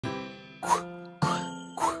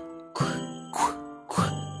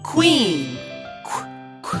Queen.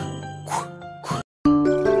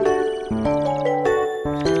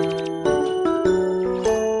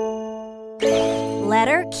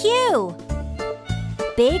 Letter Q.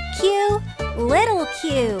 Big Q, little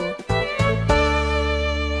q.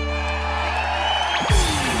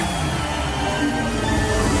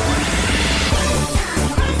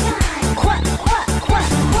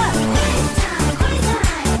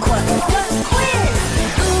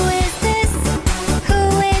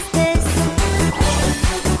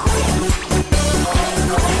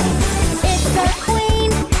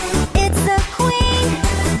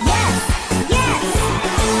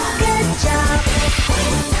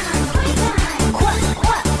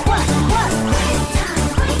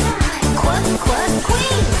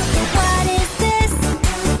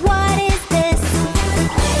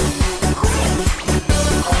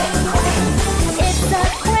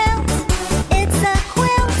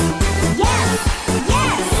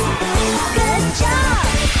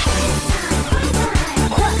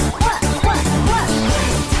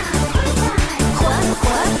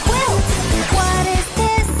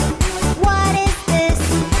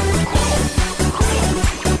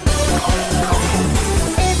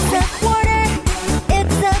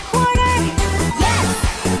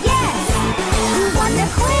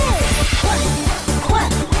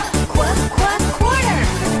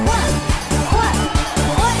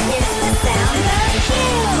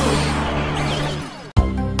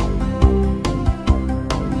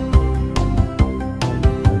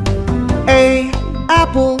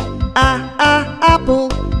 Apple, apple.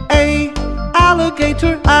 A,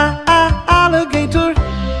 alligator, alligator.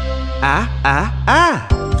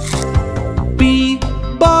 B,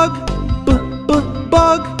 bug,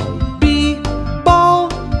 bug. B, ball,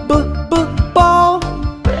 ball.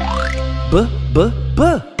 B.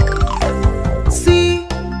 C,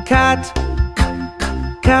 cat,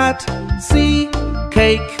 cat. C,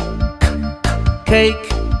 cake, cake.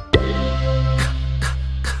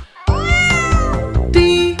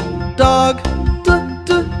 D, dog,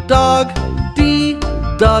 dog. D,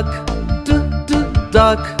 duck,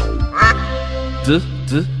 duck. D.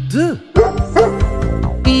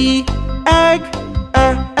 E, egg,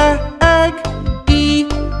 egg. E,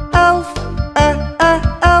 elf,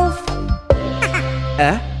 elf.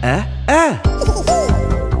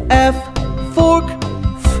 F, fork,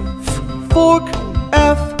 fork.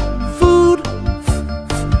 F, food,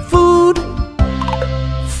 food.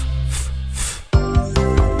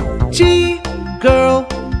 G, girl,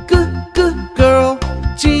 girl.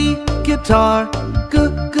 G, guitar,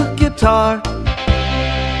 guitar.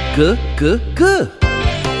 G.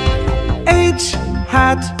 H,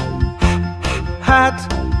 hat, hat.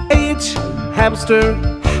 H, hamster,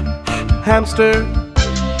 hamster.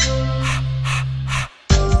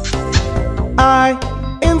 I,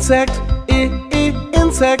 insect,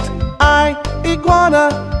 insect. I, iguana,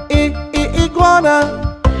 iguana.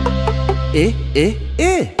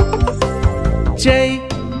 J,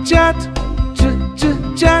 jet,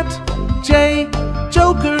 jet. J,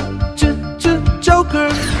 joker, joker.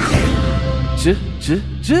 J.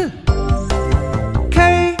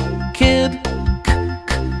 K, kid,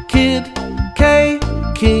 kid. K,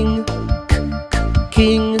 king,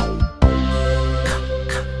 king.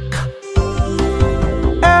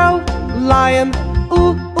 L, lion,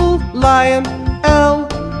 lion. L,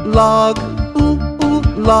 log,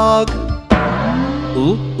 log.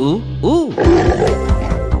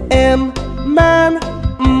 M, man,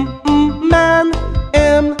 man.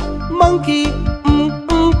 M, monkey,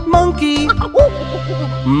 monkey.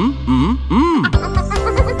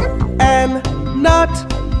 N, nut,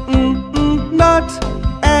 nut.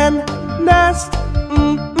 N, nest,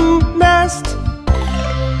 nest.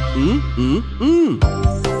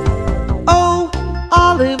 O,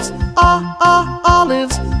 olives,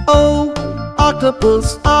 olives. O,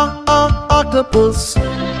 octopus, octopus.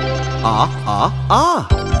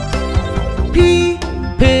 P,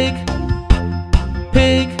 pig,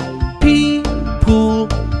 pig. P, pool,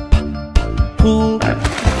 pool.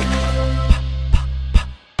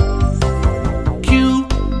 Q,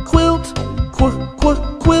 quilt,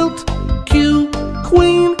 quilt. Q,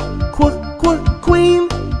 queen, queen.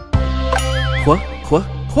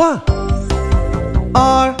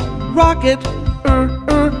 R, rocket,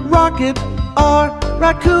 rocket. R,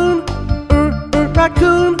 raccoon,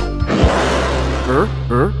 raccoon.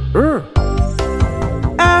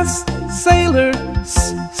 S, sailor,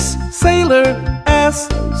 sailor. S,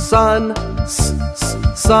 sun,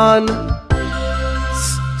 sun.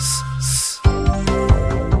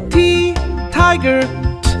 T, tiger,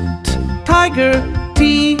 tiger. T,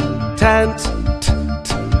 tan, tent,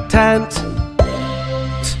 tent.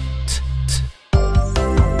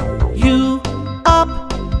 U, up,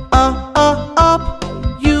 up.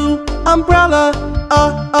 U, umbrella,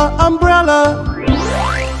 umbrella.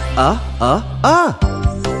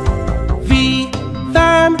 V,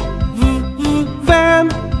 van, van.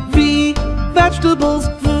 V, vegetables,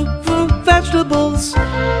 vegetables.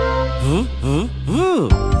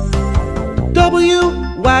 W,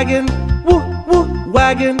 wagon,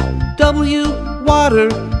 wagon. W, water,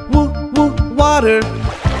 water.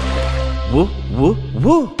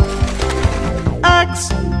 X,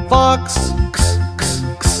 fox,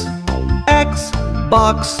 X,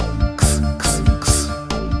 box,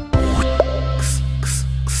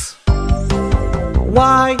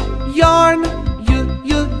 Y, yarn,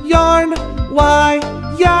 yarn. Y,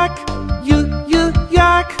 yak,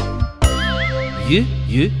 yak.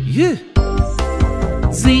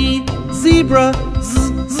 Z, zebra,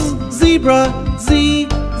 zebra. Z,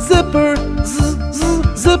 zipper,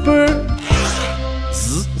 zipper.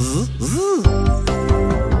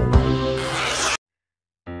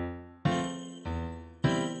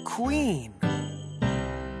 Queen.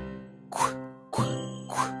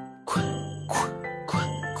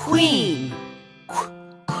 Queen.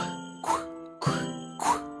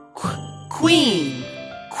 Queen.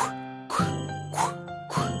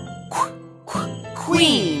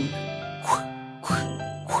 Queen.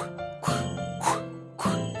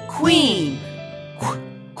 Queen.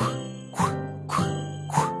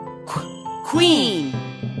 Queen.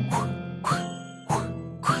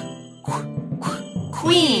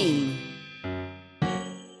 Queen.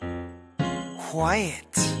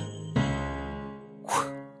 Quiet.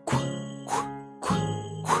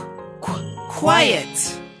 Quiet.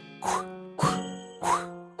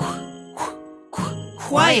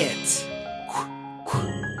 Quiet.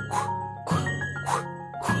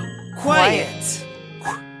 Quiet.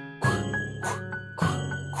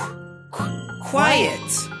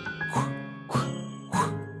 Quiet.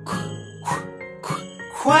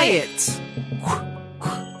 Quiet.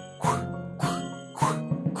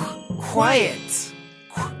 Quiet.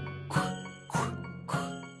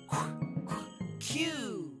 Q.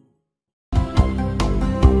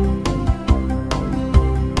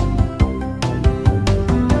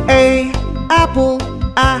 A, apple,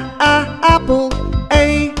 apple.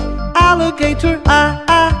 A, alligator,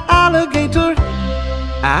 alligator.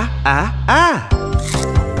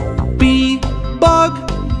 B, bug,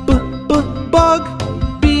 bug.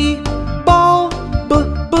 B, ball,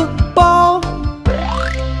 ball.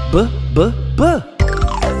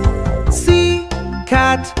 C,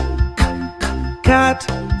 cat, cat.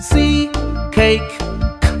 C, cake,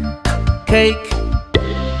 cake.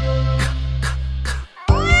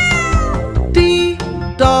 D,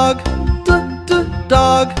 dog,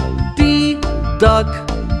 dog. D, duck,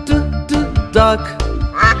 duck.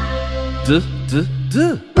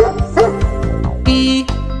 E,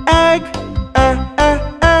 egg,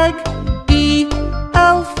 egg. E,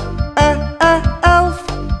 elf, elf.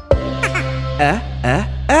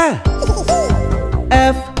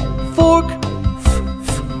 F, fork,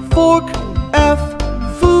 fork. F,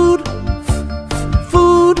 food,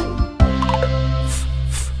 food.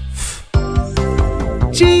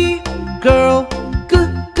 G, girl,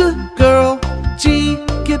 girl. G,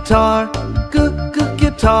 guitar,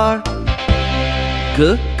 guitar.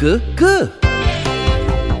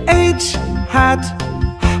 H, hat,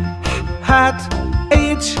 hat.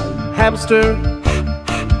 H, hamster,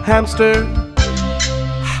 hamster.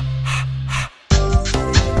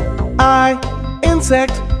 I,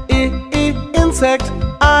 insect, insect.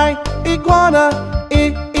 I, iguana,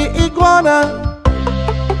 iguana.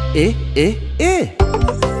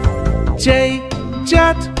 J,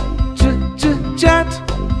 jet, jet.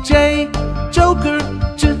 J, joker,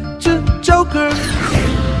 joker.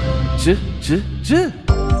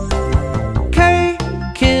 K,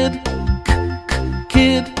 kid,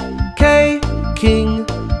 kid. K, king,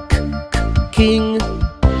 king.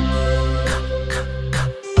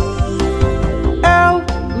 L,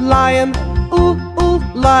 lion,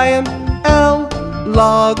 lion. L,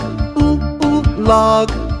 log,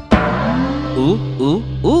 log.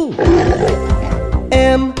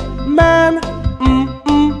 M, man,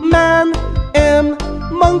 man. M,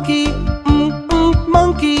 monkey,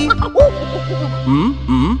 monkey.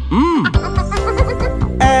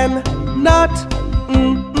 N, nut,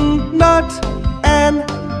 nut. N,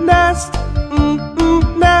 nest,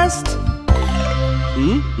 nest.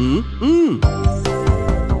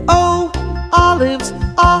 O, olives,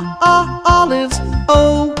 olives.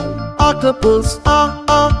 O, octopus,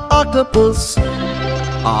 octopus.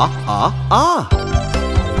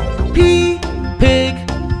 P, P, pig,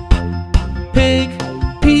 pig.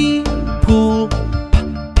 P, pool,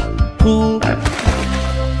 pool.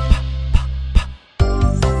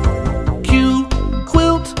 Q,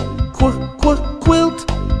 quilt, quilt.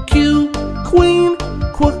 Q, queen,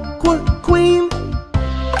 queen.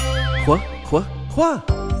 Qua.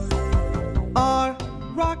 R,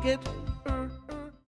 rocket.